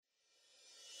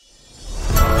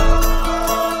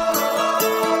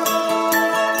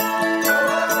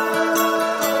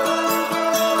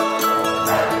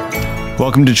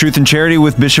Welcome to Truth and Charity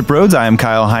with Bishop Rhodes. I am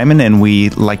Kyle Hyman, and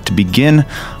we like to begin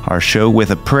our show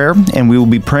with a prayer, and we will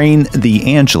be praying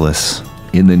the Angelus.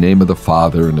 In the name of the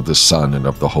Father, and of the Son, and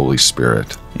of the Holy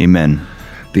Spirit. Amen.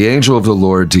 The angel of the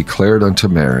Lord declared unto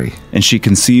Mary, and she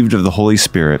conceived of the Holy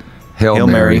Spirit. Hail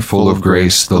Mary, full of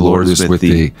grace, the Lord is with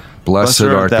thee. Blessed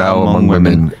art thou among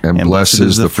women, and blessed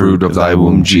is the fruit of thy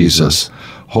womb, Jesus.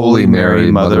 Holy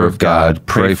Mary, Mother of God,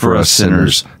 pray for us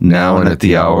sinners, now and at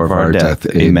the hour of our death.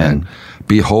 Amen.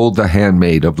 Behold the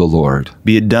handmaid of the Lord.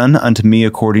 Be it done unto me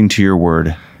according to your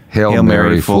word. Hail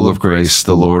Mary, full of grace,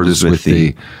 the Lord is with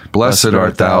thee. Blessed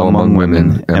art thou among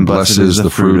women, and blessed is the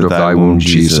fruit of thy womb,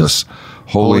 Jesus.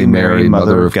 Holy Mary,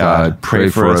 Mother of God, pray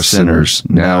for us sinners,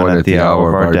 now and at the hour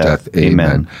of our death.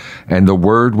 Amen. And the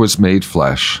Word was made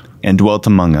flesh, and dwelt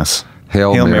among us.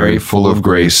 Hail Mary, full of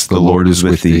grace, the Lord is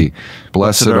with thee.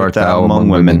 Blessed art thou among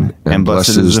women, and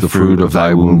blessed is the fruit of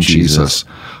thy womb, Jesus.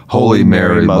 Holy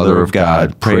Mary, Mother of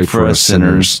God, pray for us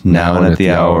sinners, now and at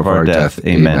the hour of our death.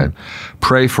 Amen.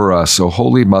 Pray for us, O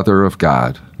Holy Mother of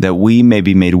God, that we may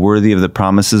be made worthy of the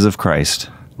promises of Christ.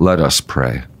 Let us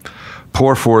pray.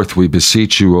 Pour forth, we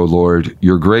beseech you, O Lord,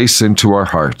 your grace into our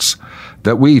hearts,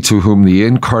 that we, to whom the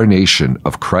incarnation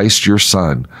of Christ your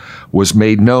Son was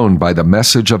made known by the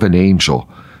message of an angel,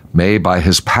 may by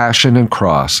his passion and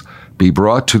cross be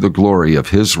brought to the glory of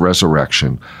his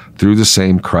resurrection, through the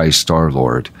same Christ our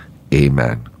Lord.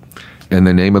 Amen. In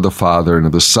the name of the Father, and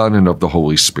of the Son, and of the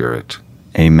Holy Spirit.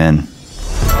 Amen.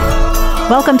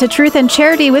 Welcome to Truth and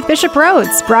Charity with Bishop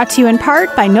Rhodes, brought to you in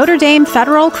part by Notre Dame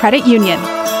Federal Credit Union.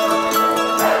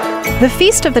 The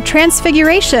Feast of the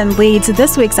Transfiguration leads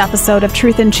this week's episode of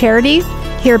Truth and Charity.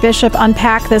 Hear Bishop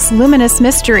unpack this luminous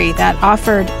mystery that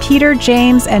offered Peter,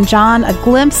 James, and John a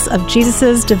glimpse of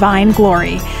Jesus' divine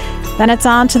glory. Then it's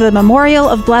on to the memorial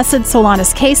of Blessed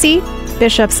Solanus Casey,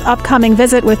 Bishop's upcoming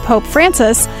visit with Pope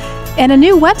Francis, and a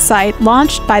new website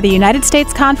launched by the United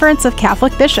States Conference of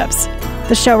Catholic Bishops.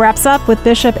 The show wraps up with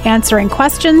Bishop answering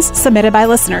questions submitted by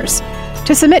listeners.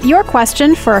 To submit your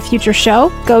question for a future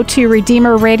show, go to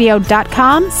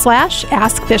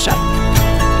redeemerradio.com/askbishop.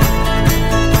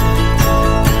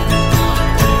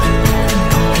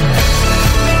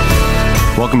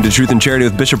 Welcome to Truth and Charity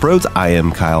with Bishop Rhodes. I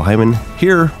am Kyle Hyman,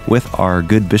 here with our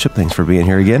good bishop. Thanks for being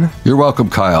here again. You're welcome,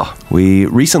 Kyle. We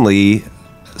recently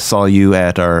saw you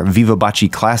at our Viva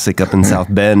Bocce Classic up in South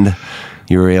Bend.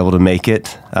 You were able to make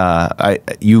it.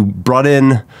 You brought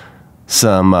in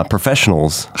some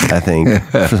professionals, I think,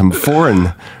 some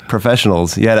foreign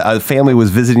professionals. A family was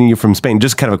visiting you from Spain.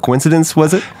 Just kind of a coincidence,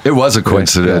 was it? It was a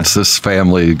coincidence. Yeah. This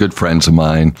family, good friends of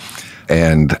mine,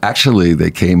 and actually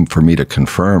they came for me to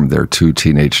confirm their 2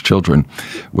 teenage children,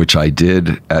 which I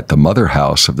did at the mother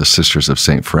house of the Sisters of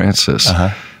St. Francis. Uh-huh.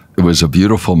 It was a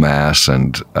beautiful mass,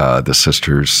 and the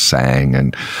sisters sang,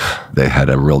 and they had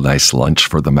a real nice lunch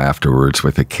for them afterwards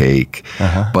with a cake.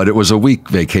 Uh-huh. But it was a week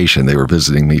vacation. They were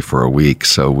visiting me for a week,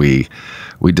 so we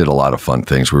did a lot of fun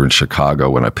things. We were in Chicago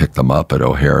when I picked them up at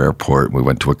O'Hare Airport. We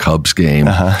went to a Cubs game.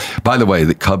 Uh-huh. By the way,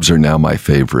 the Cubs are now my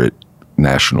favorite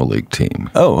National League team.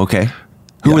 Oh, okay.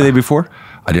 Who were they before?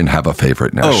 I didn't have a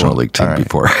favorite National League team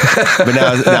before. But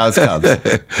now it's Cubs.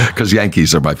 Because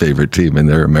Yankees are my favorite team in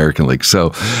their American League.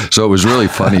 So it was really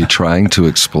funny trying to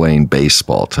explain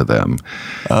baseball to them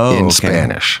in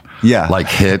Spanish. Yeah. Like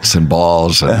hits and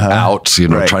balls and outs,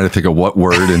 trying to think of what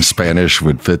word in Spanish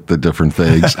would fit the different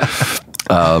things.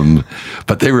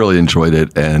 But they really enjoyed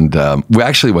it. And we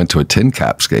actually went to a Tin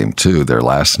Caps game, too, their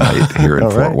last night here in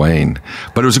Fort Wayne.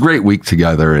 But it was a great week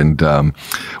together. And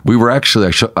we were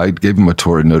actually, I gave them a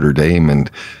tour at Notre Dame, and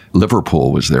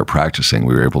Liverpool was there practicing.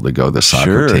 We were able to go to the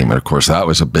soccer team. And, of course, that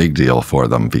was a big deal for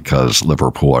them because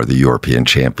Liverpool are the European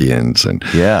champions. And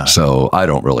so I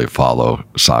don't really follow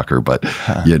soccer, but,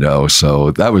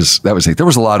 so that was neat. There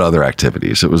was a lot of other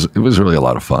activities. It was really a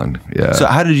lot of fun. Yeah. So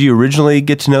how did you originally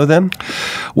get to know them?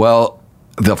 Well,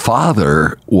 the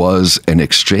father was an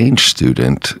exchange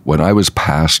student when I was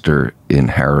pastor in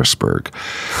Harrisburg.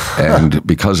 And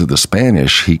because of the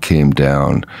Spanish, he came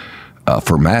down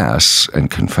for Mass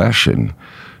and confession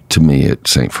to me at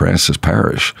St. Francis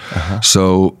Parish. Uh-huh.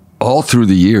 So all through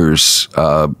the years,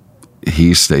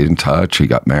 he stayed in touch. He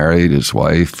got married. His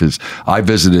wife I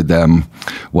visited them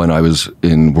when I was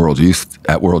in World Youth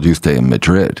Day in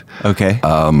Madrid. Okay.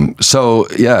 So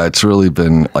it's really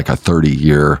been like a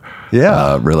 30-year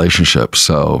relationship.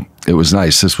 So it was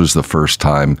nice. This was the first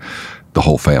time the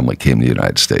whole family came to the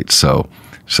United States. So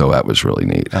that was really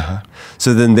neat. Uh-huh.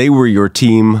 So then they were your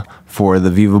team for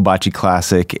the Viva Bocce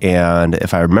Classic, and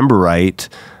if I remember right,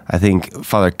 I think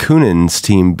Father Kunin's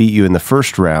team beat you in the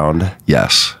first round.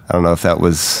 Yes. I don't know if that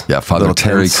was Father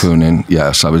Terry Kunin.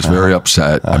 Yes, I was very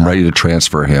upset. I'm ready to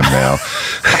transfer him now.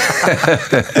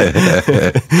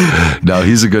 No,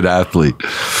 he's a good athlete.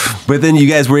 But then you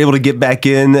guys were able to get back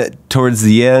in towards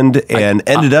the end and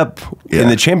ended up in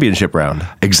the championship round.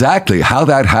 Exactly. How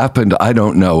that happened, I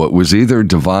don't know. It was either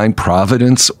divine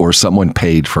providence or someone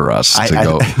paid for us to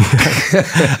go.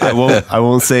 I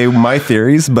won't say my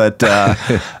theories, but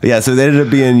so they ended up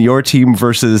being your team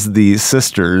versus the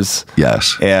sisters.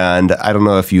 Yes. And I don't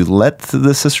know if you let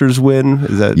the sisters win.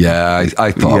 Is that? Yeah,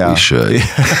 I thought we should.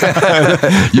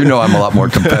 You know, I'm a lot more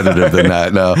competitive than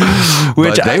that now.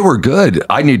 But they were good.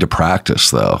 I need to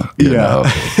practice, though. You know.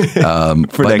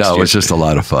 But no, it was just a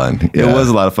lot of fun. Yeah. It was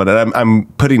a lot of fun. And I'm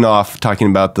putting off talking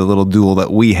about the little duel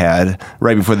that we had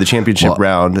right before the championship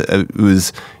round. It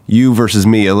was you versus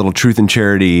me, a little truth and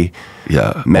charity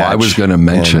match. Well, I was going to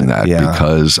mention that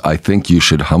because I think you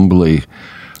should humbly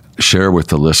share with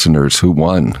the listeners who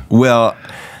won. Well,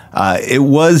 it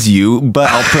was you, but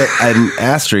I'll put an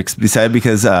asterisk beside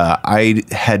because I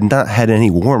had not had any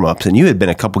warm-ups, and you had been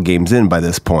a couple games in by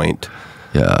this point.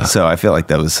 Yeah. So I feel like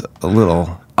that was a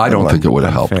little... I don't think it would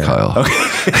have helped, Kyle.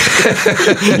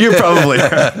 Okay. You're probably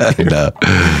right. No,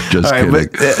 just kidding.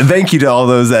 But, thank you to all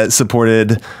those that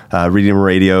supported Redeemer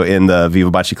Radio in the Viva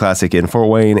Bocce Classic in Fort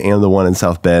Wayne and the one in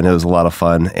South Bend. It was a lot of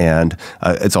fun, and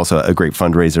it's also a great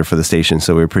fundraiser for the station,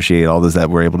 so we appreciate all those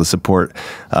that were able to support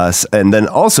us. And then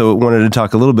also wanted to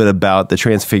talk a little bit about the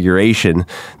Transfiguration,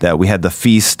 that we had the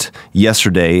feast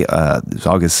yesterday, it was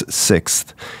August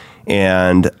 6th.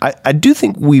 And I do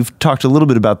think we've talked a little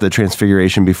bit about the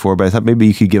Transfiguration before, but I thought maybe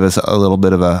you could give us a little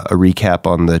bit of a recap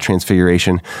on the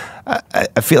Transfiguration.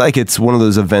 I feel like it's one of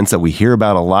those events that we hear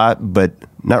about a lot, but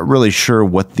not really sure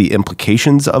what the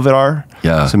implications of it are.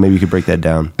 Yeah. So maybe you could break that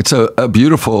down. It's a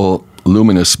beautiful,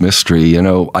 luminous mystery. You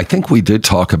know, I think we did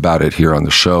talk about it here on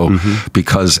the show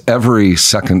because every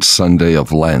second Sunday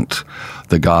of Lent,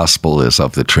 the gospel is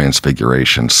of the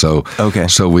Transfiguration. So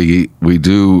we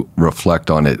do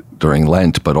reflect on it during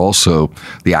Lent, but also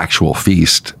the actual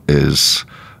feast is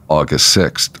August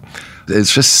 6th.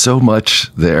 It's just so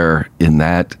much there in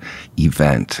that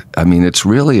event. I mean, it's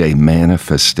really a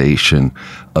manifestation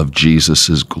of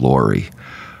Jesus's glory,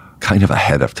 kind of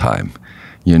ahead of time.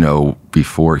 You know,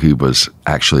 before he was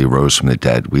actually rose from the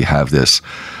dead, we have this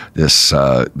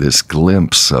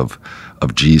glimpse of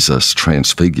Jesus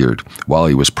transfigured while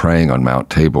he was praying on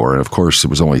Mount Tabor. And of course, there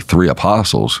was only 3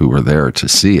 apostles who were there to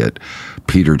see it,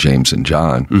 Peter, James, and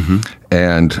John.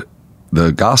 And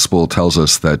the gospel tells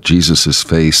us that Jesus'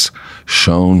 face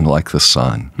shone like the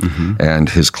sun, and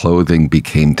his clothing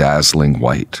became dazzling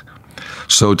white.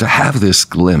 So to have this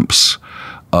glimpse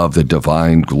of the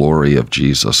divine glory of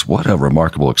Jesus, what a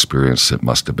remarkable experience it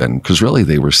must have been, because really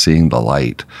they were seeing the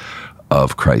light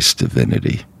of Christ's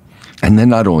divinity. And then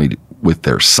not only with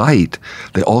their sight,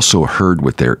 they also heard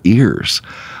with their ears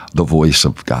the voice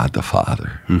of God the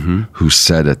Father, who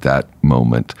said at that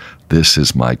moment, "This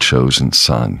is my chosen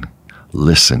Son.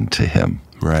 Listen to him."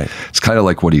 Right. It's kind of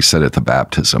like what he said at the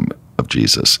baptism of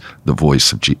Jesus. The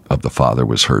voice of the Father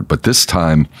was heard. But this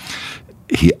time,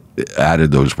 he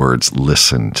added those words,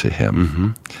 "Listen to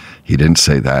him." He didn't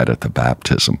say that at the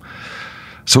baptism.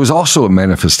 So it was also a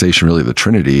manifestation, really, of the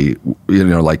Trinity. You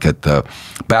know, like at the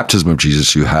baptism of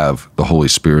Jesus, you have the Holy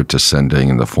Spirit descending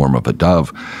in the form of a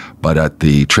dove. But at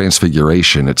the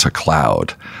Transfiguration, it's a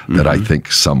cloud that I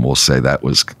think some will say that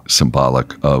was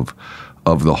symbolic of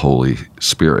the Holy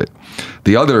Spirit.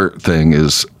 The other thing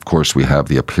is, of course, we have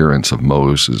the appearance of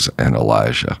Moses and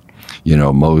Elijah. You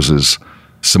know, Moses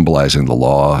symbolizing the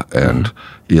law and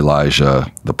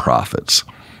Elijah the prophets.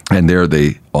 And there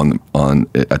they,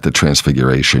 at the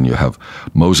Transfiguration, you have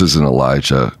Moses and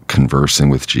Elijah conversing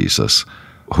with Jesus,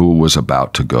 who was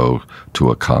about to go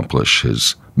to accomplish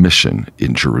his mission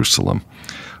in Jerusalem.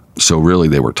 So really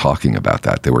they were talking about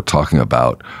that. They were talking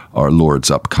about our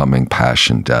Lord's upcoming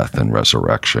passion, death, and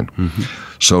resurrection.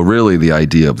 So really the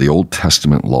idea of the Old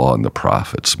Testament law and the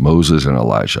prophets, Moses and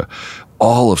Elijah,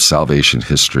 all of salvation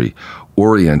history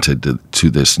oriented to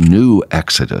this new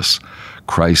exodus,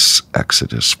 Christ's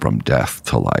exodus from death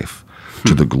to life,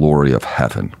 to the glory of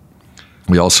heaven.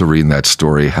 We also read in that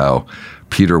story how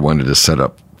Peter wanted to set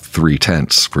up 3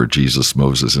 tents for Jesus,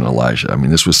 Moses, and Elijah. I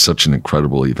mean, this was such an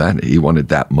incredible event. He wanted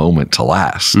that moment to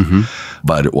last,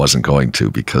 but it wasn't going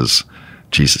to, because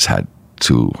Jesus had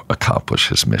to accomplish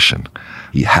his mission.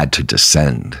 He had to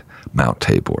descend Mount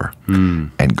Tabor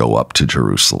and go up to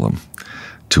Jerusalem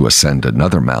to ascend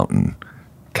another mountain,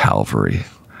 Calvary.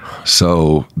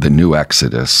 So the new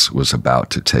Exodus was about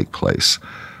to take place.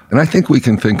 And I think we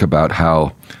can think about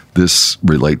how this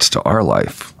relates to our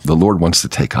life. The Lord wants to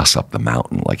take us up the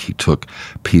mountain like he took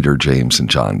Peter, James, and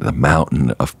John, the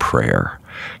mountain of prayer.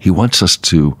 He wants us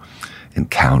to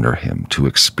encounter him, to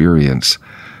experience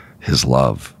his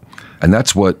love. And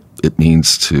that's what it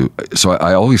means to, so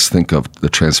I always think of the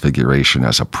Transfiguration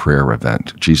as a prayer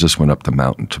event. Jesus went up the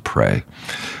mountain to pray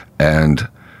and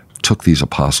took these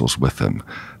apostles with him.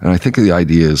 And I think the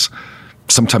idea is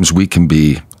sometimes we can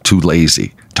be too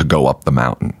lazy to go up the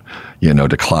mountain,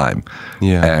 to climb.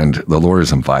 Yeah. And the Lord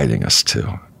is inviting us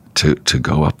to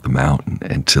go up the mountain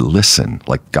and to listen,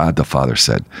 like God the Father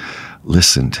said,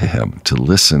 listen to him, to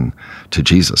listen to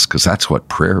Jesus, because that's what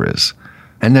prayer is.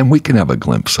 And then we can have a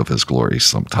glimpse of his glory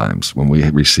sometimes when we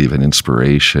receive an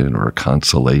inspiration or a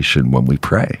consolation when we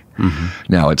pray.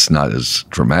 Mm-hmm. Now, it's not as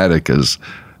dramatic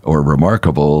or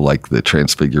remarkable like the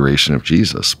Transfiguration of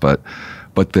Jesus, but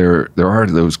there are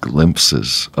those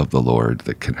glimpses of the Lord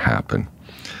that can happen.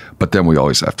 But then we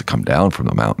always have to come down from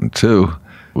the mountain too.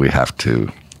 We have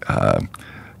to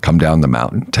come down the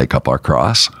mountain, take up our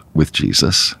cross with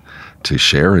Jesus, to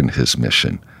share in his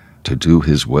mission, to do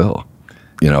his will.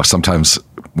 Sometimes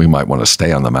we might want to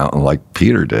stay on the mountain like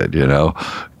Peter did,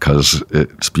 because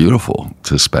it's beautiful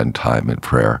to spend time in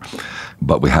prayer.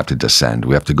 But we have to descend.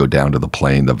 We have to go down to the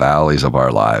plain, the valleys of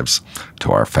our lives,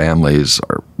 to our families,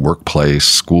 our workplace,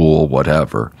 school,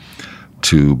 whatever,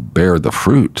 to bear the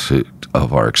fruit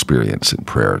of our experience in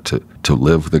prayer, to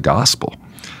live the gospel.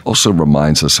 Also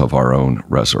reminds us of our own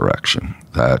resurrection,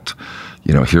 that,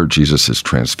 here Jesus is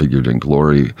transfigured in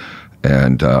glory,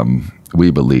 and we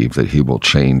believe that he will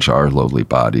change our lowly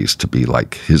bodies to be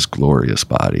like his glorious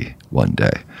body one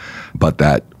day. But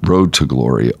that road to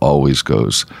glory always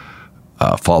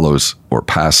follows or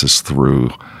passes through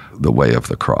the way of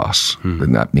the cross. Mm-hmm.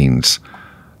 And that means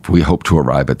if we hope to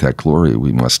arrive at that glory,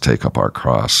 we must take up our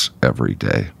cross every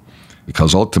day.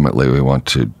 Because ultimately we want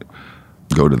to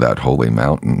go to that holy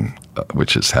mountain,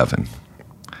 which is heaven.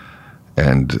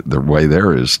 And the way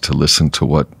there is to listen to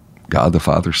what God the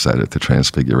Father said at the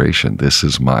Transfiguration, "This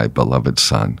is my beloved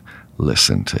Son,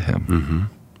 listen to him." Mm-hmm.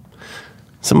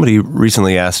 Somebody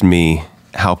recently asked me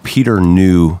how Peter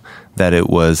knew that it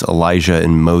was Elijah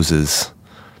and Moses.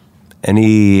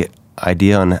 Any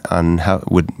idea on how,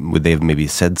 would they have maybe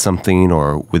said something,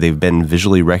 or would they have been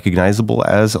visually recognizable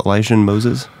as Elijah and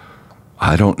Moses?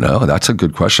 I don't know. That's a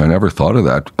good question. I never thought of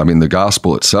that. I mean, the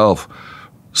gospel itself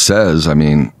says,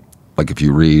 like if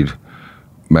you read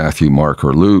Matthew, Mark,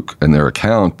 or Luke, in their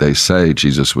account, they say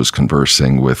Jesus was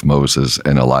conversing with Moses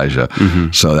and Elijah.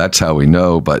 Mm-hmm. So that's how we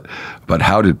know. But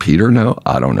how did Peter know?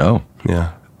 I don't know.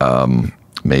 Yeah.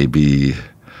 Maybe,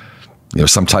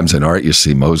 sometimes in art you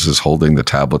see Moses holding the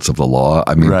tablets of the law.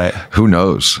 Right. Who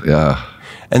knows? Yeah.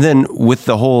 And then with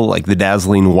the whole, like the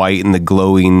dazzling white and the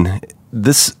glowing,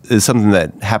 this is something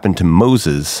that happened to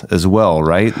Moses as well,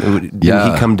 right? Didn't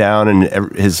he come down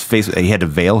and his face, he had to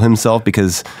veil himself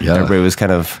because everybody was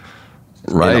kind of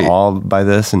in awe by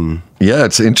this? And yeah,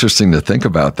 it's interesting to think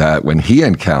about that. When he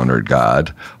encountered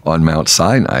God on Mount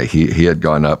Sinai, he had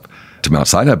gone up to Mount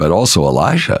Sinai, but also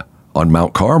Elijah on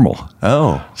Mount Carmel.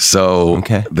 Oh. So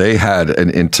they had an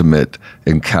intimate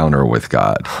encounter with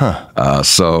God. Huh.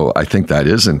 So I think that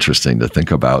is interesting to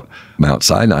think about Mount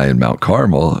Sinai and Mount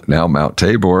Carmel, now Mount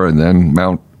Tabor, and then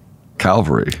Mount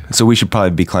Calvary. So we should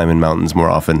probably be climbing mountains more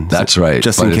often. That's right.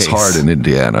 Just but in it's case. hard in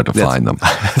Indiana to find them.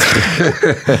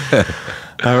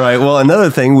 All right. Well, another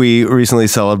thing we recently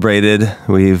celebrated,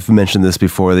 we've mentioned this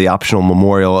before, the optional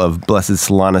memorial of Blessed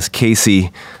Solanus Casey,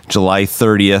 July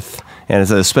 30th. And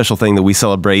it's a special thing that we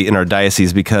celebrate in our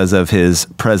diocese because of his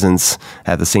presence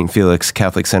at the St. Felix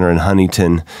Catholic Center in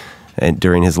Huntington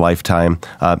during his lifetime.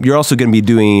 You're also going to be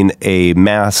doing a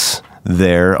Mass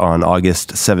there on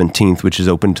August 17th, which is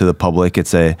open to the public.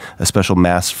 It's a special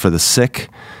Mass for the sick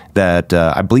that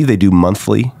I believe they do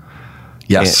monthly.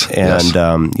 Yes.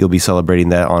 And you'll be celebrating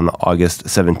that on August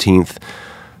 17th.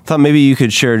 Thought maybe you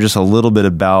could share just a little bit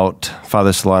about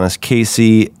Father Solanus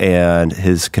Casey and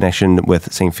his connection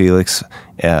with St. Felix,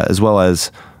 as well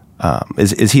as,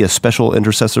 is he a special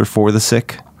intercessor for the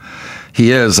sick?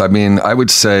 He is. I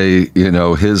would say,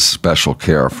 his special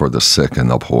care for the sick and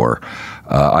the poor.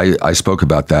 I spoke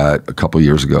about that a couple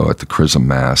years ago at the Chrism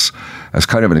Mass as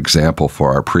kind of an example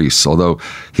for our priests, although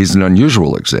he's an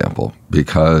unusual example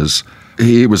because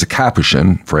he was a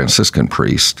Capuchin, Franciscan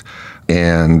priest,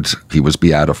 and he was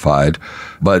beatified.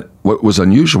 But what was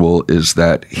unusual is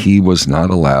that he was not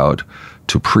allowed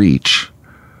to preach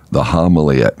the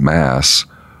homily at Mass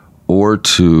or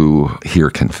to hear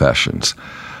confessions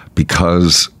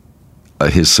because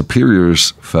his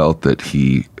superiors felt that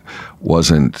he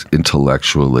wasn't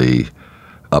intellectually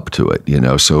up to it,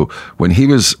 So when he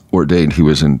was ordained, he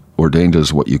was ordained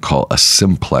as what you call a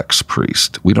simplex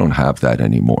priest. We don't have that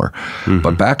anymore. Mm-hmm.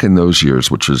 But back in those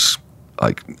years, which is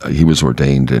like he was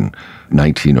ordained in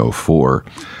 1904,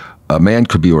 a man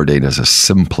could be ordained as a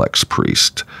simplex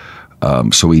priest.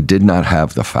 So he did not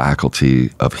have the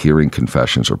faculty of hearing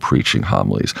confessions or preaching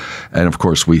homilies. And of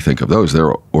course, we think of those,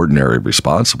 they're ordinary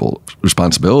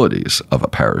responsibilities of a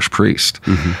parish priest.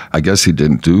 Mm-hmm. I guess he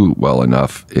didn't do well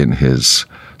enough in his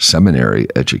seminary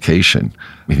education.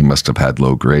 He must have had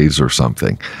low grades or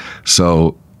something.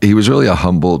 So he was really a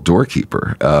humble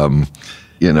doorkeeper.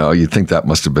 You'd think that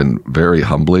must have been very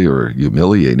humbly or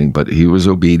humiliating, but he was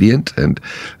obedient and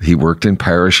he worked in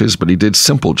parishes, but he did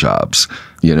simple jobs.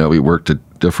 He worked at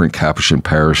different Capuchin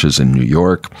parishes in New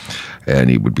York, and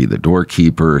he would be the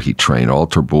doorkeeper. He'd train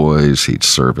altar boys. He'd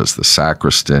serve as the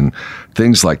sacristan,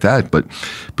 things like that. But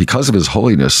because of his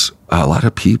holiness, a lot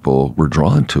of people were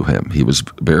drawn to him. He was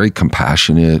very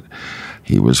compassionate.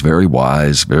 He was very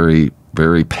wise, very,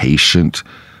 very patient.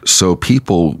 So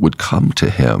people would come to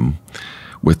him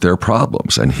with their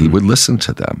problems, and he would listen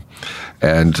to them.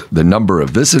 And the number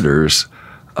of visitors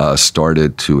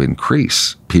started to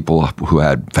increase. People who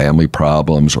had family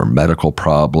problems or medical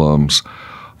problems,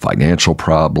 financial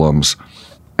problems.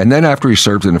 And then after he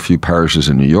served in a few parishes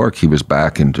in New York, he was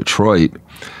back in Detroit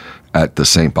at the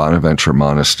St. Bonaventure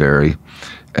Monastery,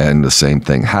 and the same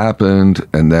thing happened.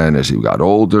 And then as he got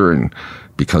older, and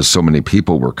because so many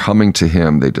people were coming to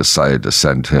him, they decided to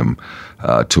send him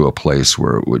to a place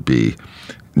where it would be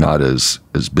not as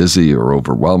busy or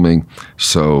overwhelming.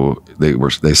 So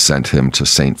they sent him to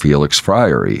St. Felix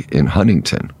Friary in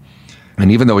Huntington.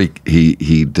 And even though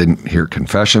he didn't hear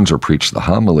confessions or preach the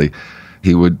homily,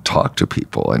 he would talk to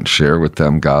people and share with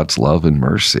them God's love and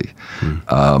mercy.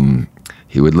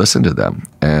 He would listen to them.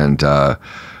 And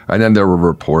then there were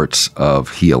reports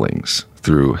of healings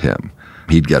through him.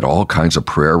 He'd get all kinds of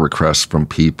prayer requests from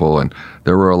people, and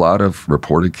there were a lot of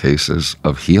reported cases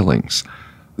of healings.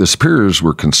 The superiors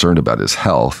were concerned about his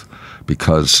health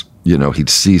because, he'd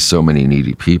see so many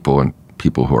needy people and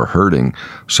people who are hurting,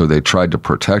 so they tried to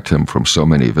protect him from so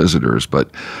many visitors. But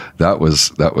that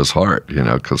was hard,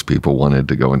 because people wanted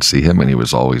to go and see him, and he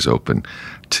was always open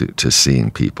to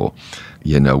seeing people.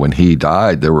 When he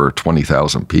died, there were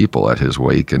 20,000 people at his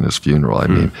wake and his funeral. I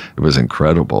mean, it was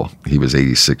incredible. He was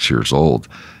 86 years old,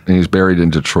 and he's buried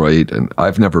in Detroit. And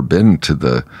I've never been to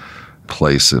the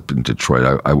place up in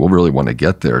Detroit. I will really want to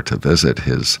get there to visit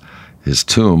his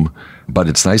tomb, but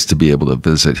it's nice to be able to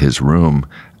visit his room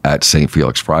at St.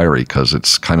 Felix Friary because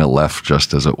it's kind of left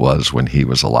just as it was when he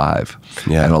was alive.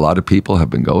 Yeah. And a lot of people have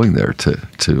been going there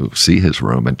to see his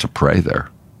room and to pray there.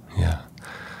 Yeah.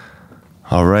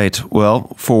 All right.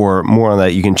 Well, for more on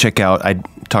that, you can check out, I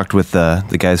talked with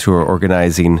the guys who are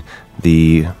organizing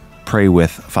the Pray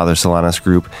with Father Solanus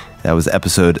group. That was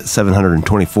episode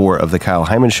 724 of The Kyle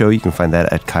Hyman Show. You can find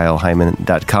that at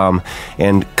kylehyman.com.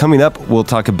 And coming up, we'll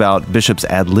talk about Bishop's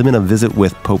ad limina visit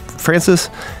with Pope Francis,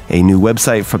 a new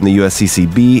website from the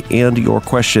USCCB, and your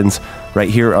questions right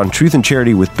here on Truth and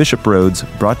Charity with Bishop Rhoades,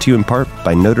 brought to you in part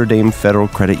by Notre Dame Federal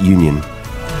Credit Union.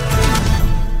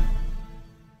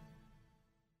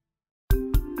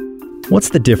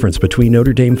 What's the difference between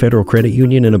Notre Dame Federal Credit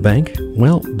Union and a bank?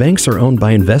 Well, banks are owned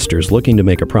by investors looking to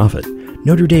make a profit.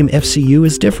 Notre Dame FCU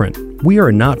is different. We are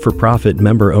a not-for-profit,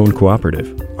 member-owned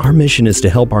cooperative. Our mission is to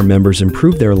help our members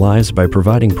improve their lives by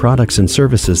providing products and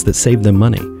services that save them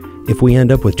money. If we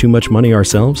end up with too much money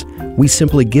ourselves, we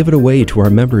simply give it away to our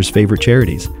members' favorite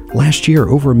charities. Last year,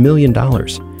 over $1 million.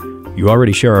 You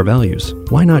already share our values.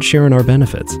 Why not share in our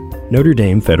benefits? Notre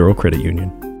Dame Federal Credit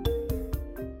Union.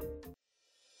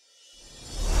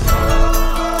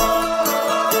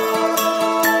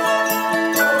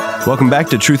 Welcome back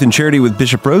to Truth and Charity with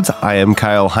Bishop Rhoades. I am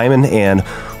Kyle Hyman, and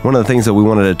one of the things that we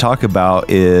wanted to talk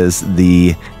about is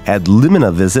the ad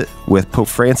limina visit with Pope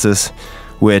Francis,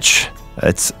 which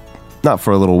it's not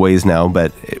for a little ways now,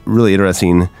 but really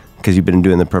interesting because you've been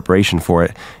doing the preparation for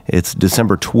it. It's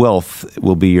December 12th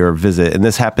will be your visit, and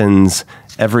this happens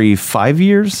every 5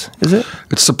 years, is it?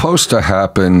 It's supposed to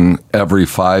happen every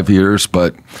 5 years,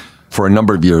 but for a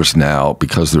number of years now,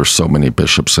 because there's so many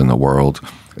bishops in the world,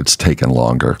 it's taken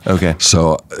longer. Okay.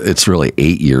 So it's really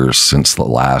 8 years since the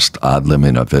last ad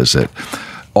limina visit.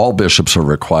 All bishops are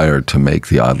required to make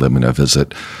the ad limina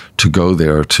visit, to go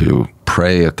there to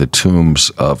pray at the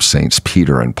tombs of Saints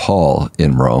Peter and Paul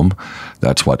in Rome.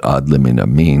 That's what ad limina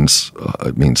means.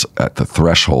 It means at the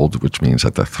threshold, which means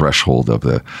at the threshold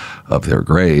of their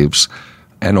graves,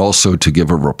 and also to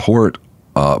give a report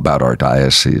about our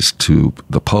diocese to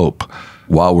the Pope.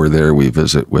 While we're there, we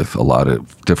visit with a lot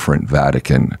of different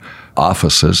Vatican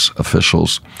offices,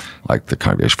 officials, like the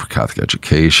Congregation for Catholic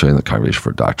Education, the Congregation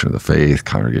for Doctrine of the Faith,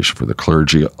 Congregation for the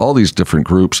Clergy, all these different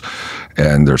groups.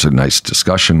 And there's a nice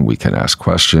discussion. We can ask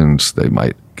questions. They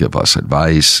might give us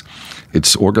advice.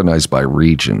 It's organized by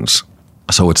regions.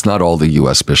 So it's not all the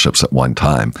U.S. bishops at one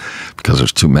time because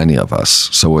there's too many of us.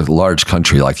 So with a large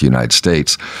country like the United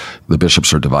States, the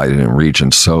bishops are divided in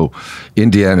regions. So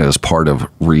Indiana is part of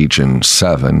Region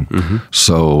 7.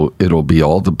 So it'll be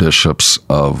all the bishops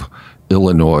of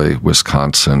Illinois,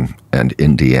 Wisconsin, and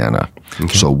Indiana.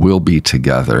 So we'll be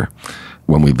together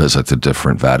when we visit the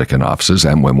different Vatican offices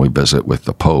and when we visit with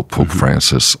the Pope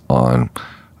Francis, on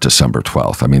December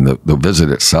 12th. I mean, the visit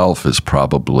itself is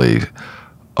probably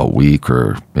a week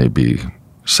or maybe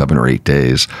 7 or 8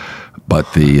 days, but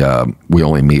we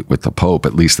only meet with the Pope,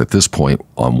 at least at this point,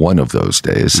 on one of those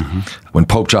days. When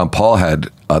Pope John Paul had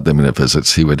the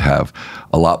visits, he would have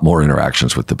a lot more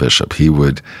interactions with the bishop. He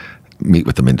would meet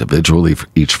with them individually,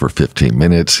 each for 15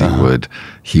 minutes.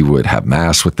 He would have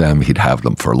mass with them. He'd have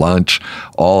them for lunch.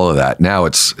 All of that. Now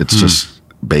it's just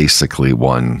basically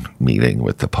one meeting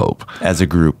with the Pope. As a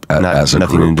group, nothing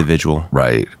group. Individual.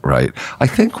 Right. I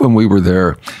think when we were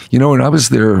there, when I was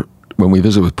there, when we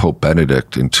visited with Pope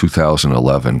Benedict in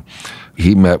 2011,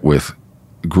 he met with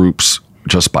groups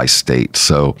just by state.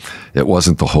 So it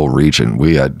wasn't the whole region.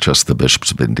 We had just the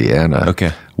bishops of Indiana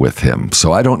with him.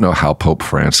 So I don't know how Pope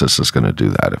Francis is going to do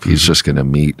that. If he's just going to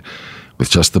meet with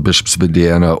just the bishops of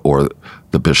Indiana or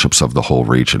the bishops of the whole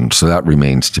region. So that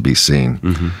remains to be seen.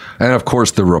 And of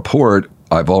course, the report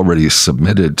I've already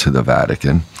submitted to the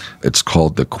Vatican. It's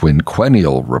called the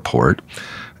Quinquennial Report.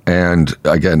 And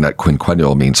again, that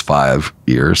quinquennial means 5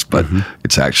 years, but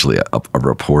it's actually a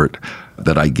report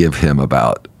that I give him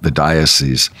about the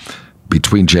diocese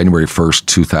between January 1st,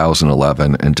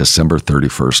 2011 and December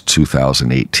 31st,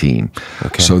 2018.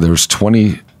 So there's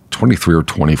 23 or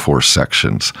 24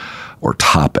 sections or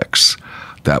topics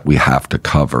that we have to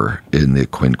cover in the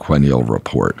quinquennial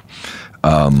report.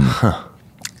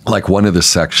 Like one of the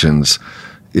sections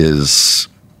is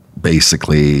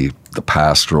basically the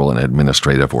pastoral and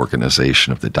administrative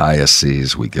organization of the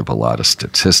diocese. We give a lot of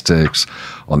statistics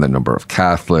on the number of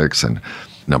Catholics and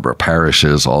number of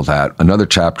parishes, all that. Another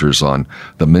chapter is on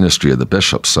the ministry of the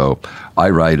bishop. So I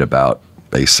write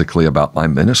basically about my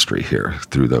ministry here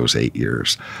through those 8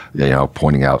 years,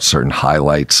 pointing out certain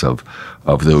highlights of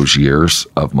those years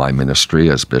of my ministry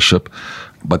as bishop.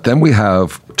 But then we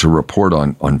have to report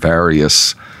on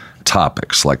various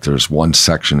topics. Like there's one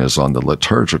section is on the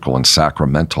liturgical and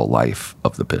sacramental life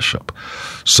of the bishop.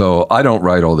 So I don't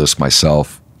write all this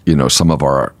myself. Some of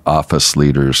our office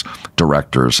leaders,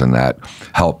 directors, and that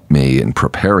help me in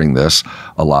preparing this,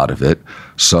 a lot of it.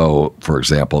 So, for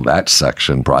example, that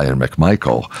section, Brian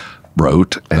McMichael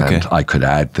wrote, and I could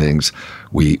add things.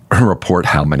 We report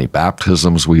how many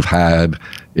baptisms we've had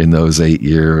in those 8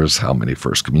 years, how many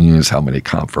First Communions, how many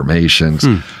confirmations,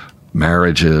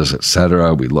 marriages,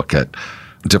 etc. We look at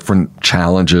different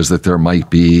challenges that there might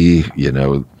be,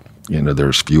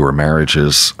 there's fewer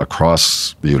marriages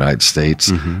across the United States,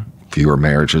 fewer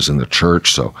marriages in the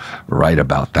church. So we write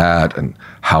about that and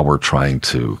how we're trying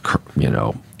to,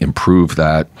 improve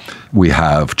that. We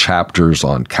have chapters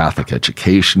on Catholic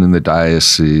education in the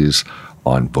diocese,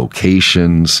 on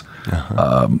vocations.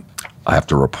 I have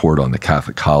to report on the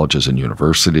Catholic colleges and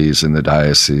universities in the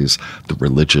diocese, the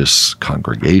religious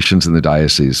congregations in the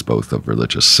diocese, both of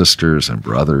religious sisters and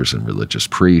brothers and religious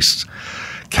priests,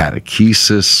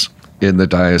 catechesis in the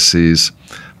diocese.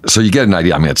 So you get an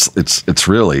idea. I mean, it's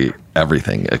really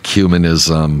everything.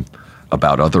 Ecumenism,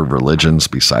 about other religions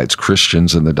besides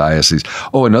Christians in the diocese.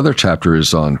 Oh, another chapter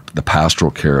is on the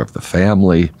pastoral care of the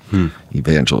family,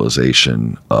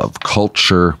 evangelization of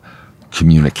culture,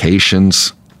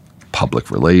 communications, public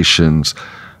relations.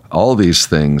 All these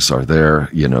things are there,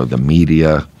 the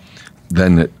media.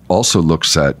 Then it also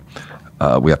looks at,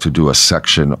 we have to do a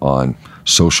section on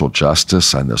social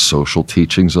justice and the social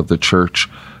teachings of the church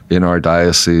in our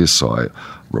diocese. So I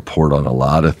report on a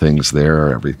lot of things there,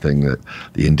 everything that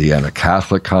the Indiana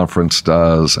Catholic Conference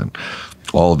does and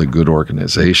all the good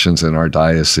organizations in our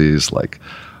diocese, like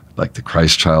the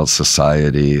Christ Child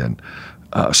Society and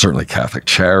certainly Catholic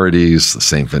Charities, the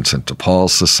St. Vincent de Paul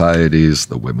Societies,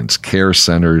 the Women's Care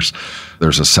Centers.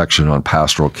 There's a section on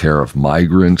pastoral care of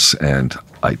migrants and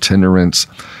itinerants,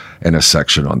 and a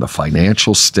section on the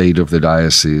financial state of the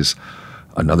diocese,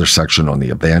 another section on the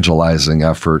evangelizing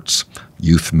efforts,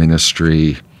 youth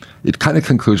ministry. It kind of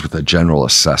concludes with a general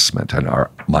assessment and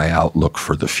my outlook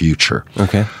for the future.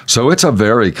 So it's a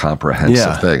very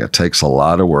comprehensive thing. It takes a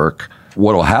lot of work.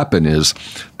 What will happen is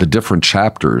the different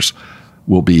chapters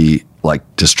will be like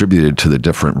distributed to the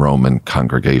different Roman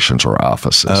congregations or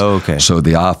offices. Oh, okay. So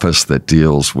the office that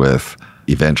deals with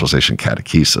evangelization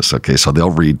catechesis, okay, so they'll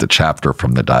read the chapter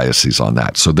from the diocese on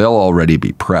that. So they'll already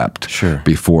be prepped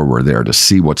before we're there to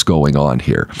see what's going on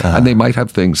here. And they might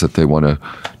have things that they want to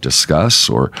discuss,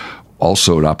 or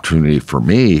also an opportunity for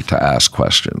me to ask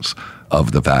questions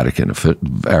of the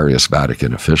various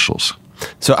Vatican officials.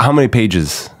 So how many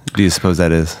pages do you suppose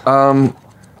that is?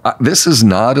 This is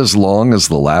not as long as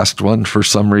the last one for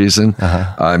some reason.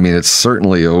 I mean, it's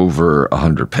certainly over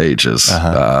 100 pages,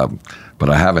 but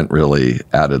I haven't really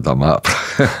added them up.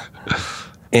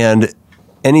 And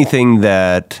anything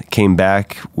that came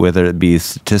back, whether it be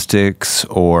statistics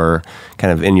or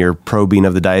kind of in your probing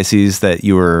of the diocese, that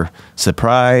you were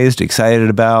surprised,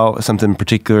 excited about, something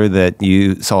particular that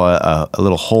you saw a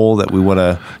little hole that we want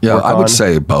to work on? I would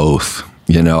say both.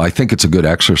 You know, I think it's a good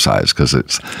exercise because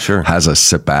it has us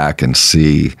sit back and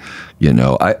see, you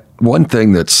know, one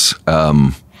thing that's,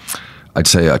 I'd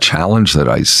say a challenge that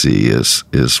I see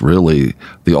is really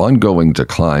the ongoing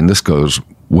decline. This goes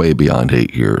way beyond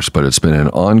 8 years, but it's been an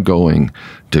ongoing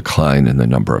decline in the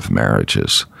number of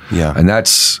marriages. Yeah. And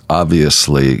that's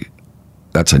obviously,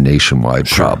 that's a nationwide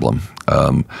problem.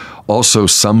 Also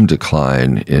some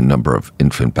decline in number of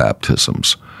infant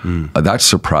baptisms. That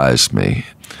surprised me.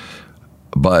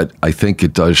 But I think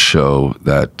it does show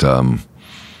that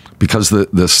because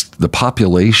the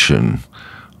population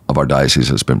of our diocese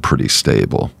has been pretty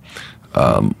stable,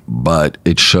 but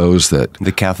it shows that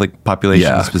the Catholic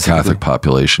population, specifically? Catholic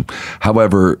population.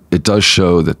 However, it does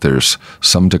show that there's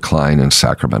some decline in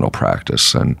sacramental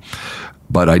practice,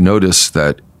 but I noticed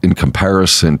that in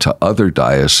comparison to other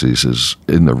dioceses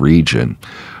in the region,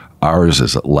 ours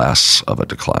is at less of a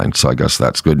decline. So I guess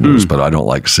that's good news, but I don't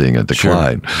like seeing a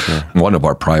decline. Sure. One of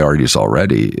our priorities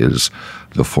already is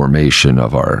the formation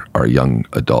of our young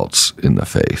adults in the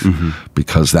faith,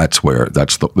 because they're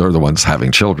the ones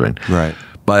having children. Right.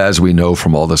 But as we know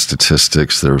from all the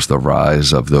statistics, there's the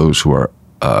rise of those who are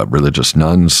religious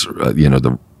nuns,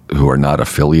 who are not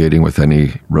affiliating with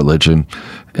any religion,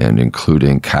 and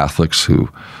including Catholics who,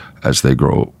 as they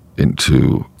grow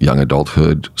into young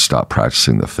adulthood, stop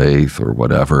practicing the faith or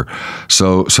whatever.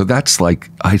 So that's like,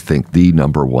 I think, the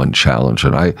number one challenge.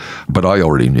 But I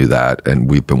already knew that,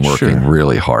 and we've been working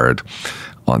really hard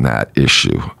on that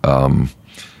issue.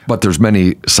 But there's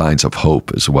many signs of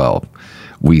hope as well.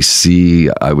 We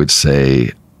see, I would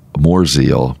say, more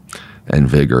zeal and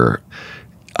vigor.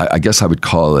 I guess I would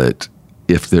call it,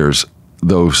 if there's,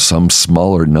 though some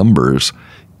smaller numbers,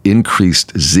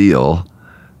 increased zeal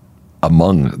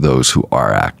among those who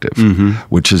are active,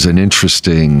 which is an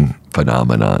interesting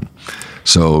phenomenon.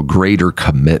 So greater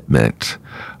commitment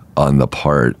on the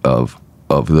part of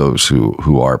those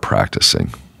who are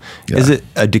practicing. Yeah. Is it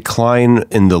a decline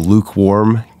in the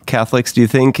lukewarm Catholics, do you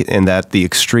think, and that the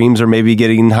extremes are maybe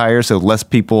getting higher, so less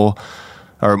people,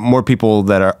 or more people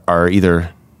that are either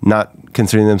not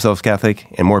considering themselves Catholic,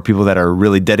 and more people that are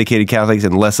really dedicated Catholics,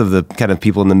 and less of the kind of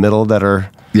people in the middle that are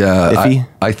iffy?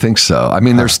 I think so. I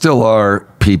mean, there still are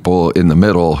people in the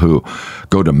middle who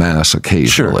go to Mass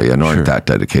occasionally and aren't that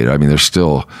dedicated. I mean, there's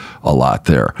still a lot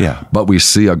there. Yeah. But we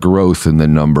see a growth in the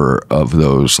number of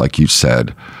those, like you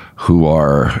said, who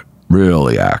are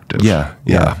really active. Yeah.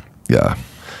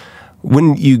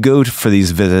 When you go for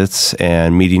these visits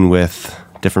and meeting with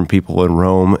different people in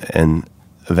Rome and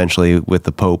eventually with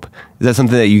the Pope, is that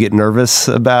something that you get nervous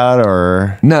about,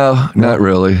 or? No, not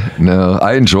really. No,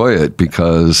 I enjoy it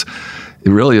because it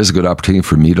really is a good opportunity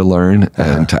for me to learn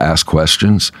and to ask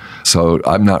questions. So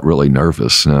I'm not really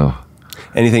nervous, no.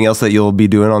 Anything else that you'll be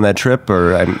doing on that trip?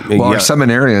 Or our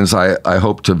seminarians, I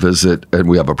hope to visit, and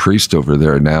we have a priest over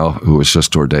there now who was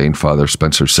just ordained, Father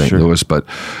Spencer St. Louis, but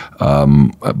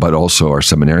also our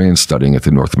seminarians studying at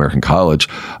the North American College.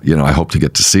 I hope to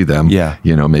get to see them. Yeah.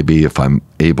 Maybe if I'm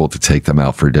able to take them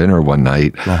out for dinner one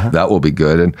night, that will be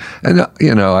good. And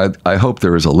I hope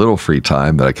there is a little free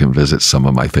time that I can visit some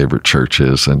of my favorite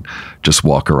churches and just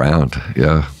walk around.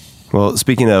 Yeah. Well,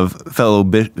 speaking of fellow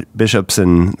bishops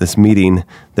in this meeting,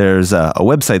 there's a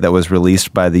website that was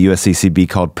released by the USCCB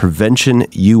called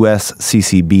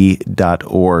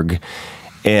preventionusccb.org.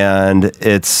 And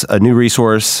it's a new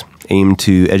resource aimed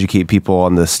to educate people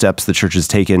on the steps the church has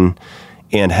taken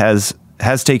and has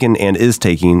taken and is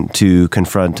taking to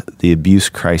confront the abuse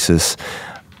crisis.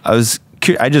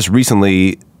 I just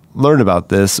recently learned about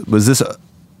this. Was this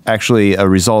actually a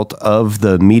result of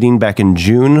the meeting back in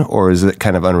June, or is it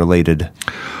kind of unrelated?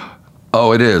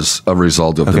 Oh, it is a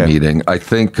result of the meeting. I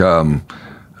think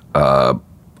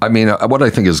I mean, what I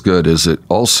think is good is it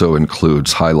also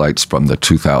includes highlights from the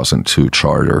 2002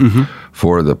 Charter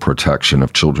for the protection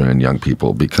of children and young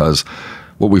people, because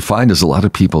what we find is a lot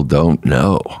of people don't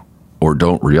know or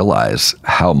don't realize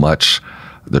how much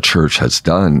the church has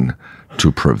done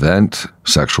to prevent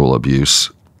sexual abuse,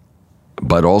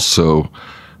 but also,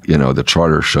 the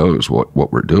Charter shows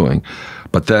what we're doing.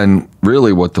 But then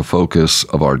really what the focus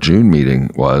of our June meeting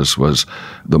was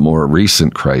the more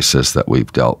recent crisis that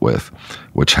we've dealt with,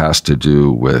 which has to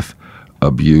do with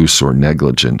abuse or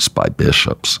negligence by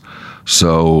bishops.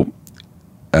 So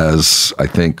as I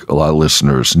think a lot of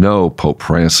listeners know, Pope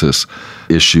Francis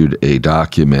issued a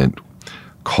document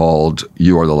called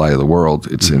You Are the Light of the World.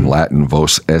 It's in Latin,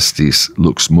 Vos Estis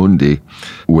Lux Mundi,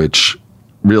 which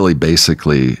really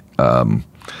basically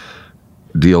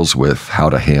deals with how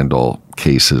to handle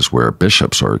cases where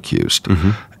bishops are accused.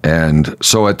 And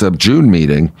so at the June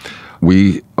meeting,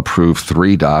 we approved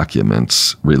 3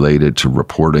 documents related to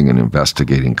reporting and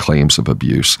investigating claims of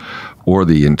abuse or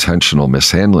the intentional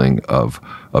mishandling of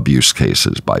abuse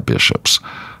cases by bishops.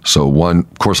 So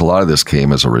of course, a lot of this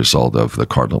came as a result of the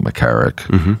Cardinal McCarrick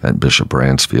and Bishop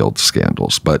Bransfield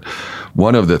scandals. But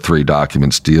one of the 3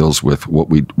 documents deals with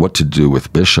what to do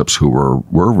with bishops who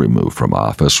were removed from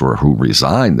office or who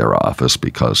resigned their office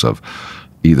because of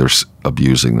either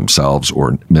abusing themselves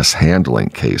or mishandling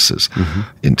cases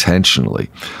intentionally.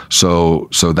 So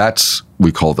that's,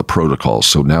 we call the protocols.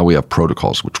 So now we have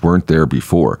protocols which weren't there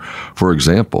before. For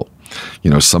example,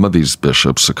 some of these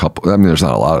bishops, there's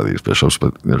not a lot of these bishops,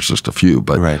 but there's just a few,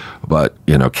 but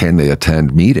can they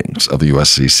attend meetings of the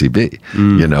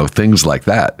USCCB? Things like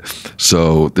that.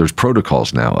 So there's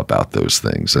protocols now about those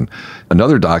things. And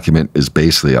another document is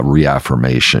basically a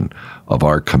reaffirmation of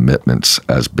our commitments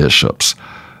as bishops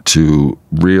to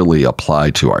really apply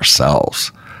to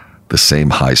ourselves the same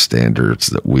high standards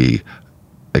that we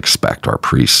expect our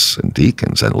priests and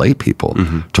deacons and lay people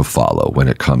to follow when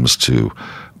it comes to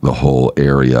the whole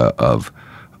area of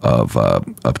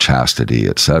chastity,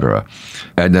 etc.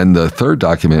 And then the third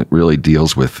document really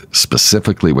deals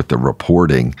specifically with the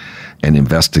reporting and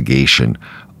investigation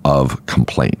of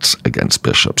complaints against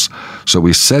bishops. So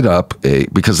we set up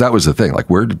because that was the thing, like,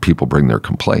 where did people bring their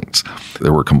complaints?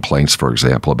 There were complaints, for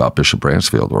example, about Bishop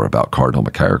Bransfield or about Cardinal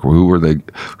McCarrick.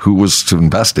 Who was to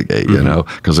investigate,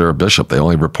 because they're a bishop, they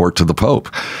only report to the Pope.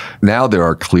 Now there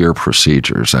are clear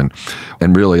procedures, and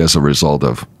really as a result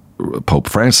of Pope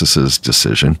Francis's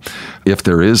decision, if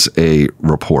there is a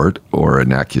report or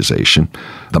an accusation,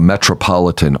 the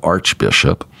Metropolitan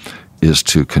Archbishop is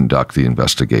to conduct the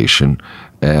investigation,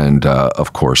 and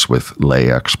of course with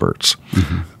lay experts.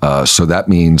 So that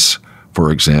means,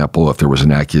 for example, if there was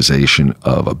an accusation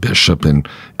of a bishop in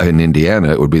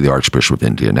Indiana, it would be the Archbishop of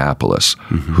Indianapolis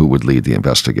who would lead the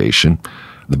investigation.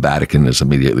 The Vatican is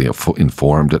immediately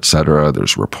informed, etc.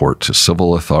 There's report to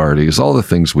civil authorities, all the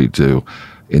things we do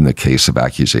in the case of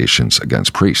accusations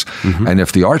against priests. And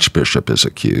if the archbishop is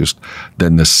accused,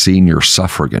 then the senior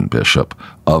suffragan bishop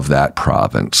of that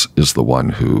province is the one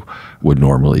who would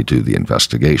normally do the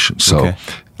investigation. So,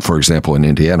 for example, in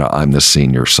Indiana, I'm the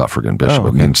senior suffragan bishop.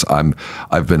 It means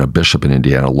I've been a bishop in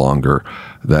Indiana longer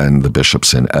than the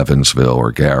bishops in Evansville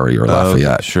or Gary or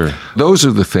Lafayette. Sure. Those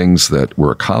are the things that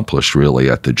were accomplished really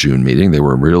at the June meeting. They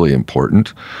were really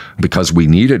important because we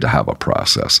needed to have a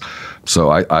process.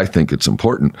 So I think it's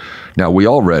important. Now, we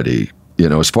already,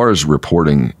 as far as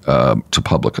reporting to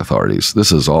public authorities,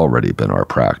 this has already been our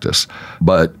practice.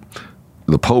 But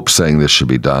the Pope saying this should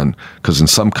be done, because in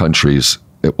some countries,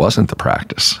 it wasn't the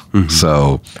practice,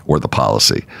 or the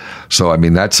policy. So,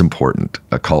 that's important,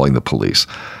 calling the police.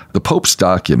 The Pope's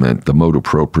document, the Motu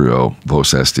Proprio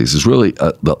Vos Estis, is really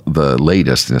the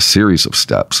latest in a series of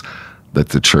steps that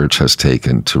the Church has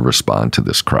taken to respond to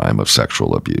this crime of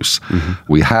sexual abuse.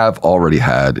 We have already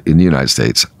had, in the United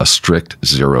States, a strict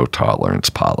zero-tolerance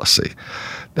policy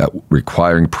that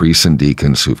requiring priests and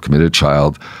deacons who've committed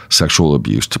child sexual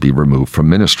abuse to be removed from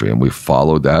ministry. And we've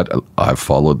followed that. I've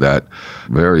followed that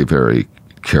very, very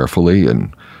carefully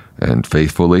and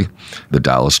faithfully, the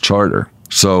Dallas Charter.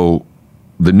 So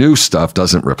the new stuff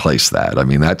doesn't replace that.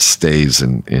 That stays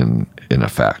in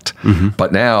effect.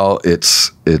 But now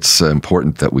it's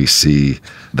important that we see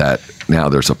that now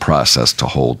there's a process to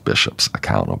hold bishops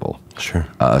accountable. Sure.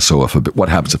 So what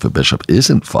happens if a bishop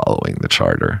isn't following the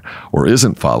charter or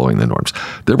isn't following the norms?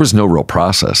 There was no real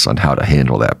process on how to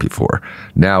handle that before.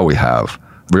 Now we have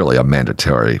really a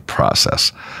mandatory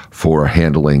process for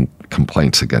handling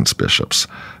complaints against bishops,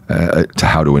 to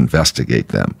how to investigate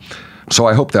them. So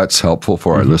I hope that's helpful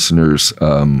for our listeners.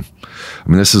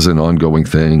 This is an ongoing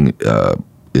thing.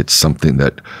 It's something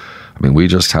that, we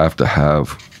just have to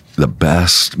have the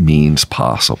best means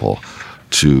possible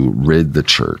to rid the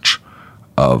church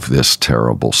of this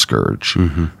terrible scourge.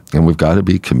 And we've got to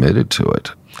be committed to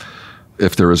it.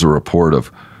 If there is a report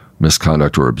of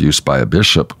misconduct or abuse by a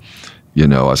bishop,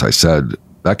 as I said,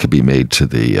 that could be made to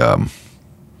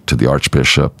the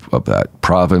archbishop of that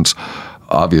province.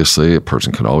 Obviously, a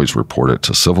person can always report it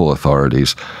to civil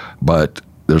authorities, but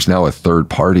there's now a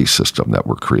third-party system that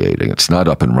we're creating. It's not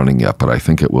up and running yet, but I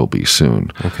think it will be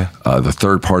soon. Okay. The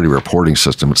third-party reporting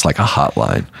system, it's like a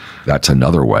hotline. That's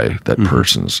another way that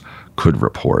persons could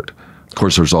report. Of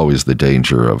course, there's always the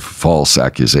danger of false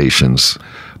accusations,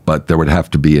 but there would have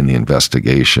to be in the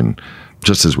investigation,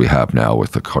 just as we have now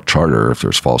with the charter, if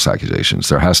there's false accusations,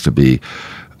 there has to be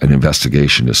an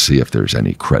investigation to see if there's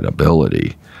any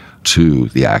credibility to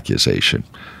the accusation,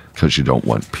 because you don't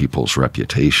want people's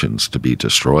reputations to be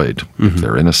destroyed if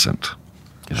they're innocent.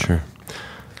 Sure.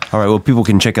 All right, well, people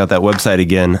can check out that website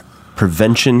again,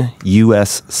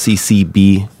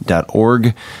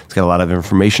 preventionusccb.org. It's got a lot of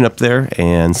information up there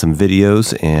and some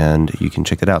videos, and you can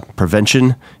check it out.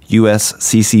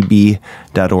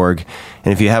 preventionusccb.org.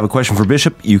 And if you have a question for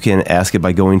Bishop, you can ask it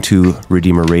by going to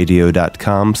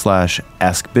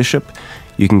redeemerradio.com/askbishop.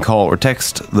 You can call or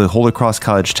text the Holy Cross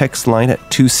College text line at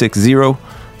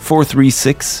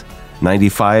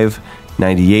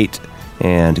 260-436-9598.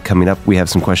 And coming up, we have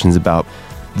some questions about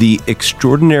the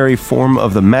extraordinary form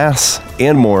of the Mass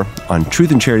and more on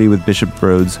Truth and Charity with Bishop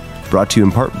Rhodes, brought to you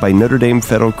in part by Notre Dame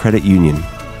Federal Credit Union.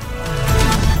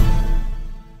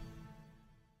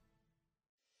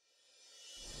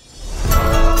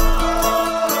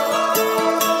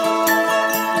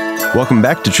 Welcome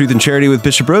back to Truth and Charity with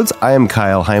Bishop Rhodes. I am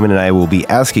Kyle Hyman, and I will be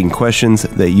asking questions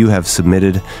that you have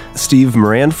submitted. Steve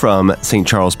Moran from St.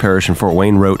 Charles Parish in Fort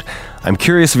Wayne wrote, I'm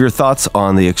curious of your thoughts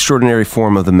on the extraordinary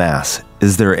form of the Mass.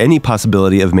 Is there any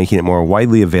possibility of making it more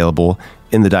widely available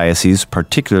in the diocese,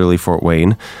 particularly Fort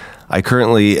Wayne? I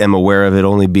currently am aware of it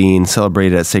only being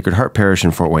celebrated at Sacred Heart Parish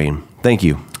in Fort Wayne. Thank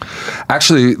you.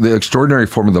 Actually, the extraordinary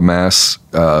form of the Mass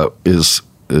is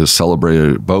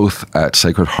celebrated both at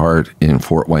Sacred Heart in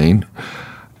Fort Wayne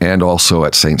and also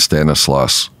at St.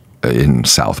 Stanislaus in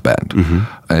South Bend.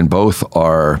 And both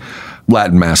are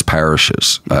Latin Mass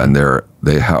parishes, and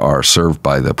they are served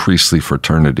by the priestly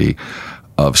fraternity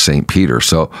of St. Peter.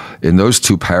 So in those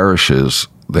two parishes,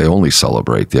 they only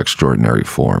celebrate the extraordinary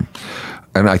form.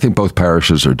 And I think both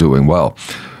parishes are doing well.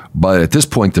 But at this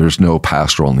point, there's no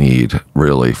pastoral need,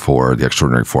 really, for the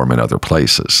extraordinary form in other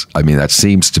places. I mean, that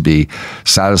seems to be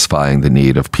satisfying the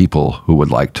need of people who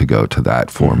would like to go to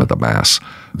that form of the Mass,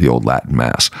 the old Latin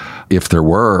Mass. If there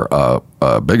were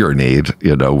a bigger need,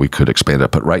 we could expand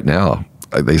it. But right now,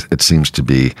 it seems to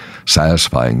be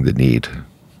satisfying the need.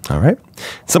 All right.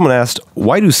 Someone asked,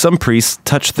 why do some priests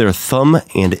touch their thumb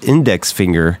and index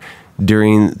finger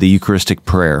during the Eucharistic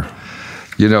prayer?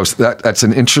 That's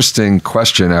an interesting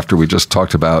question after we just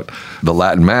talked about the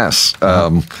Latin Mass.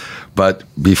 But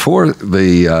before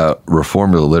the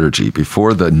reform of the liturgy,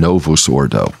 before the Novus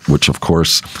Ordo, which of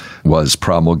course was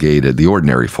promulgated, the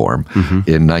ordinary form,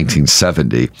 in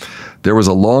 1970, there was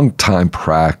a long time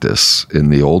practice in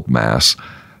the old Mass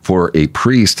for a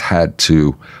priest had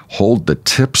to hold the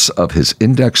tips of his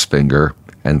index finger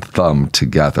and thumb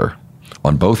together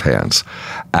on both hands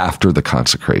after the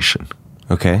consecration.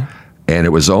 Okay. And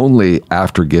it was only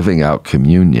after giving out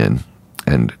communion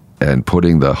and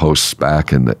putting the hosts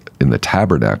back in the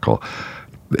tabernacle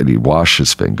that he'd wash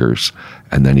his fingers,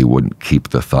 and then he wouldn't keep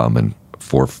the thumb and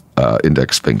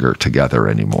index finger together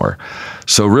anymore.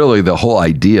 So really the whole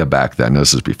idea back then,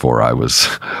 this is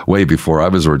way before I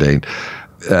was ordained,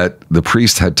 that the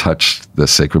priest had touched the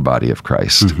sacred body of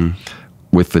Christ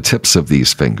with the tips of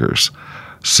these fingers.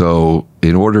 So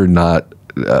in order not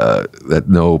that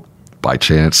no, by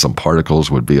chance, some particles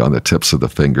would be on the tips of the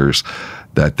fingers,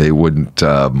 that they wouldn't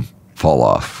fall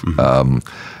off.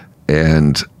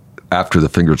 And after the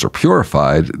fingers are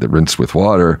purified, they're rinsed with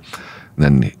water,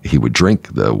 then he would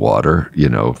drink the water,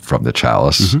 from the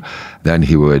chalice. Then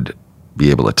he would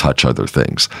be able to touch other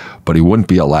things. But he wouldn't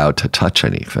be allowed to touch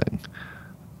anything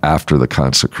after the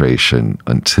consecration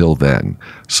until then.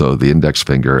 So the index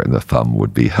finger and the thumb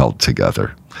would be held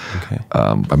together. Okay.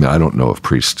 I don't know if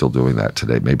priests still doing that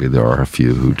today. Maybe there are a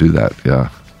few who do that. Yeah.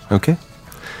 Okay.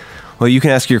 Well, you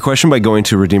can ask your question by going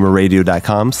to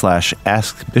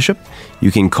redeemerradio.com/askbishop.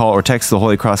 You can call or text the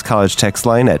Holy Cross College text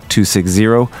line at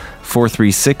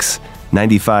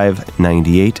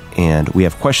 260-436-9598. And we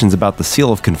have questions about the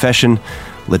seal of confession,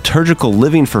 liturgical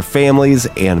living for families,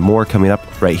 and more coming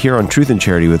up right here on Truth and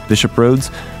Charity with Bishop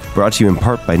Rhodes, brought to you in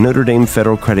part by Notre Dame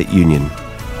Federal Credit Union.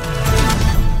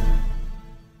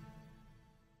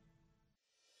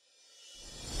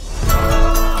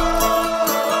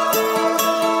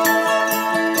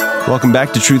 Welcome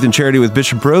back to Truth and Charity with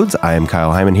Bishop Rhoades. I am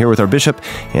Kyle Hyman here with our bishop,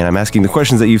 and I'm asking the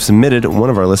questions that you've submitted. One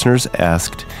of our listeners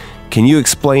asked, can you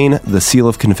explain the seal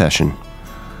of confession?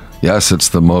 Yes, it's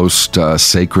the most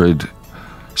sacred,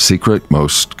 secret,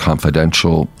 most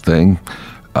confidential thing.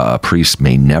 A priest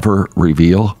may never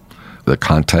reveal the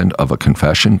content of a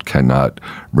confession, cannot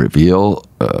reveal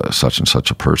such and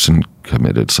such a person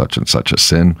committed such and such a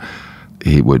sin.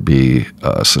 He would be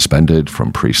suspended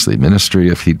from priestly ministry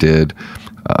if he did.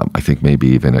 I think maybe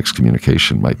even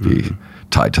excommunication might be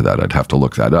tied to that. I'd have to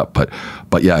look that up.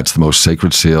 But yeah, it's the most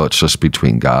sacred seal. It's just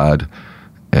between God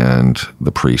and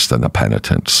the priest and the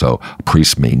penitent. So a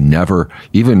priest may never,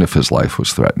 even if his life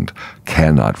was threatened,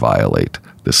 cannot violate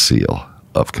the seal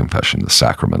of confession, the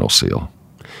sacramental seal.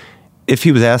 If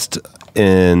he was asked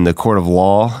in the court of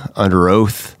law under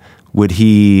oath, would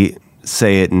he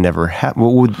say it never happened?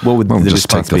 What would the just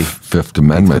response take the be? Fifth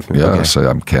Amendment. Yeah, Okay. say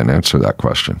I can't answer that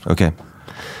question. Okay.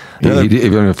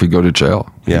 Even if he go to jail,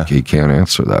 Yeah. he can't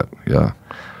answer that. Yeah.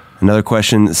 Another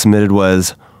question submitted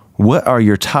was, what are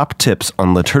your top tips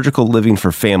on liturgical living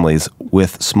for families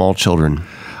with small children?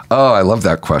 Oh, I love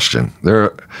that question. I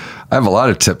have a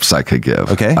lot of tips I could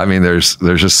give. Okay. I mean, there's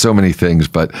just so many things,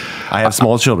 but I have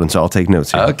small children, so I'll take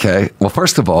notes here. okay. Well,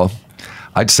 first of all,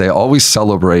 I'd say always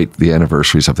celebrate the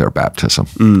anniversaries of their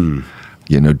baptism.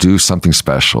 Do something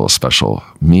special, a special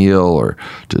meal or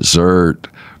dessert.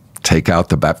 Take out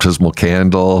the baptismal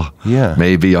candle. Yeah.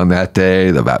 Maybe on that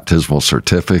day, the baptismal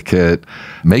certificate.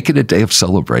 Make it a day of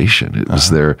celebration. It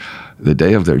was the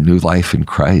day of their new life in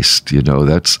Christ.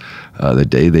 That's the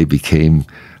day they became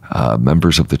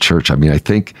members of the church. I mean, I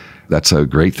think that's a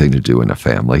great thing to do in a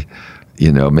family.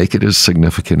 Make it as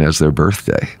significant as their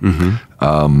birthday.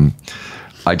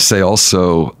 I'd say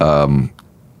also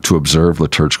to observe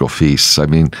liturgical feasts,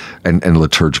 and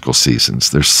liturgical seasons.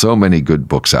 There's so many good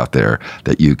books out there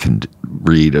that you can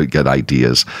read or get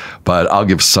ideas, but I'll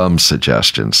give some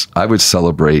suggestions. I would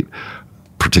celebrate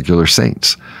particular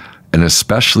saints, and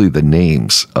especially the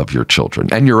names of your children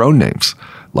and your own names.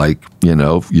 Like,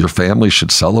 your family should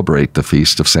celebrate the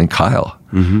feast of St. Kyle.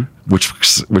 Mm-hmm.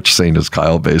 Which saint is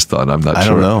Kyle based on? I'm not sure. I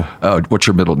don't know. Oh, what's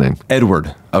your middle name?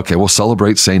 Edward. Okay, we'll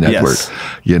celebrate St. Edward,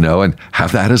 Yes. and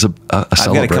have that as a I've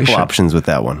celebration. got a couple options with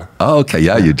that one. Oh, okay,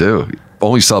 yeah, you do.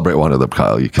 Only celebrate one of them,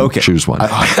 Kyle. You can choose one.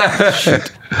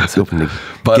 Shoot. I was hoping to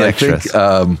But get I extras.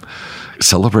 think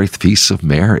celebrate the feasts of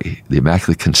Mary, the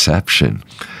Immaculate Conception,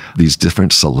 these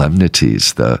different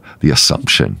solemnities, the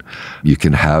Assumption. You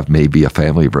can have maybe a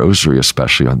family rosary,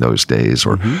 especially on those days,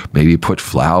 or maybe put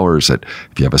flowers if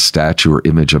you have a statue or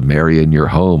image of Mary in your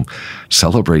home,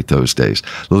 celebrate those days.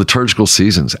 The liturgical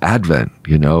seasons, Advent,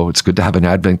 it's good to have an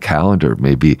Advent calendar,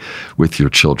 maybe with your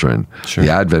children. Sure. The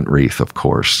Advent wreath, of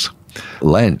course.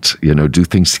 Lent, do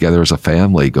things together as a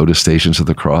family, go to Stations of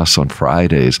the Cross on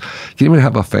Fridays. You can even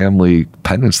have a family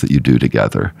penance that you do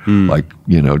together. Like,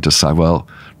 decide, well,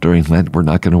 during Lent, we're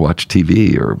not going to watch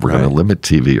TV, or we're going to limit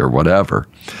TV, or whatever.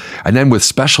 And then with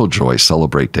special joy,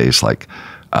 celebrate days like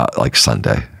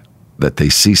Sunday, that they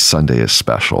see Sunday as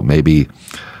special. Maybe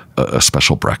a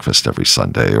special breakfast every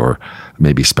Sunday, or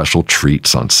maybe special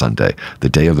treats on Sunday, the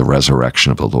day of the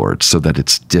resurrection of the Lord, so that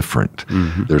it's different.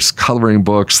 There's coloring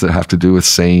books that have to do with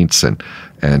saints,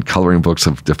 and coloring books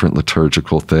of different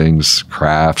liturgical things,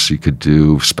 crafts you could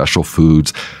do, special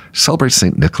foods. Celebrate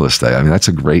St. Nicholas Day. That's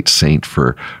a great saint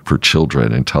for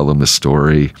children, and tell them the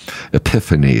story.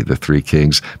 Epiphany, the Three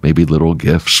Kings, maybe little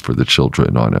gifts for the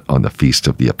children on the Feast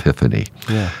of the Epiphany.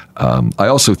 Yeah. I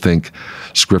also think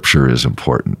Scripture is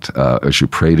important. As you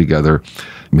pray together,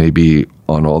 maybe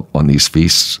on these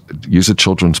feasts, use a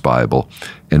children's Bible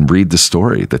and read the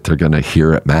story that they're going to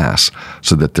hear at Mass,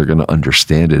 so that they're going to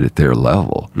understand it at their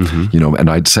level. And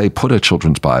I'd say put a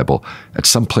children's Bible at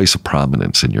some place of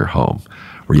prominence in your home,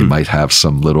 where you might have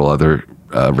some little other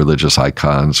religious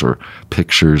icons or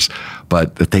pictures,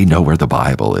 but that they know where the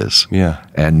Bible is. Yeah.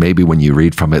 And maybe when you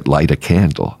read from it, light a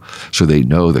candle, so they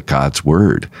know that God's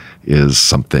Word is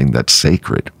something that's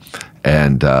sacred.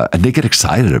 And they get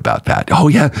excited about that. Oh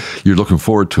yeah, you're looking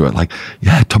forward to it. Like,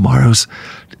 yeah, tomorrow's,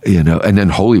 and then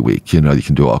Holy Week, you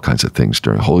can do all kinds of things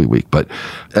during Holy Week.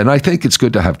 And I think it's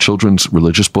good to have children's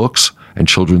religious books and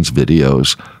children's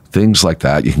videos, things like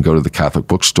that. You can go to the Catholic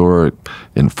bookstore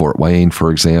in Fort Wayne, for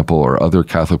example, or other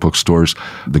Catholic bookstores,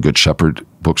 the Good Shepherd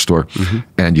bookstore,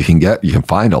 and you can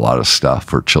find a lot of stuff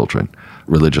for children,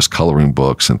 religious coloring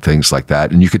books and things like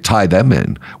that. And you could tie them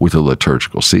in with a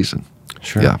liturgical season.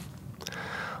 Sure. Yeah.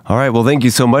 All right. Well, thank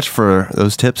you so much for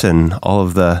those tips and all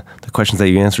of the questions that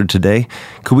you answered today.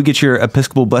 Could we get your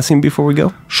Episcopal blessing before we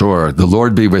go? Sure. The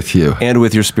Lord be with you. And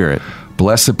with your spirit.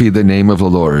 Blessed be the name of the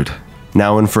Lord.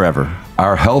 Now and forever.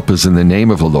 Our help is in the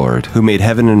name of the Lord, who made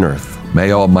heaven and earth.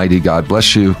 May Almighty God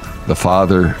bless you, the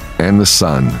Father, and the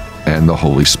Son, and the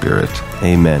Holy Spirit.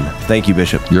 Amen. Thank you,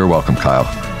 Bishop. You're welcome, Kyle.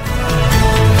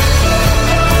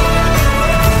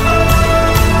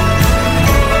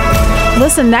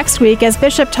 Listen next week as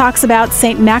Bishop talks about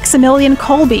St. Maximilian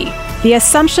Kolbe, the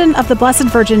Assumption of the Blessed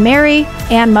Virgin Mary,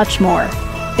 and much more.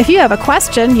 If you have a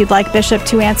question you'd like Bishop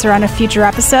to answer on a future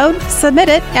episode, submit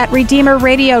it at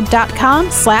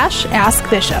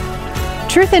redeemerradio.com/askbishop.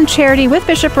 Truth and Charity with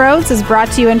Bishop Rhoades is brought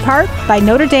to you in part by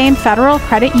Notre Dame Federal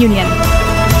Credit Union.